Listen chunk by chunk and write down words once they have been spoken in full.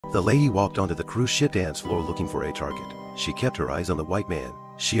The lady walked onto the cruise ship dance floor looking for a target. She kept her eyes on the white man.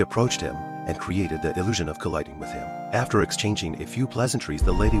 She approached him and created the illusion of colliding with him. After exchanging a few pleasantries,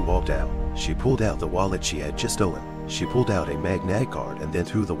 the lady walked out. She pulled out the wallet she had just stolen. She pulled out a magnetic card and then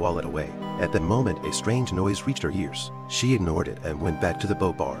threw the wallet away. At that moment, a strange noise reached her ears. She ignored it and went back to the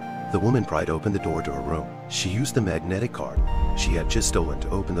boat bar. The woman pried open the door to her room. She used the magnetic card she had just stolen to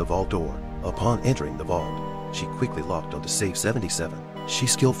open the vault door. Upon entering the vault, she quickly locked onto safe 77. She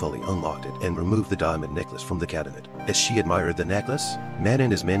skillfully unlocked it and removed the diamond necklace from the cabinet. As she admired the necklace, man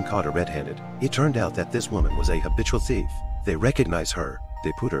and his men caught her red-handed. It turned out that this woman was a habitual thief. They recognized her.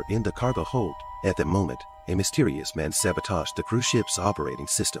 They put her in the cargo hold. At that moment, a mysterious man sabotaged the cruise ship's operating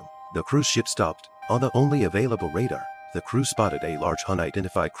system. The cruise ship stopped. On the only available radar, the crew spotted a large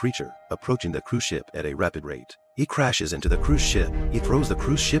unidentified creature approaching the cruise ship at a rapid rate. It crashes into the cruise ship. It throws the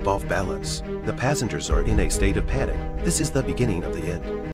cruise ship off balance. The passengers are in a state of panic. This is the beginning of the end.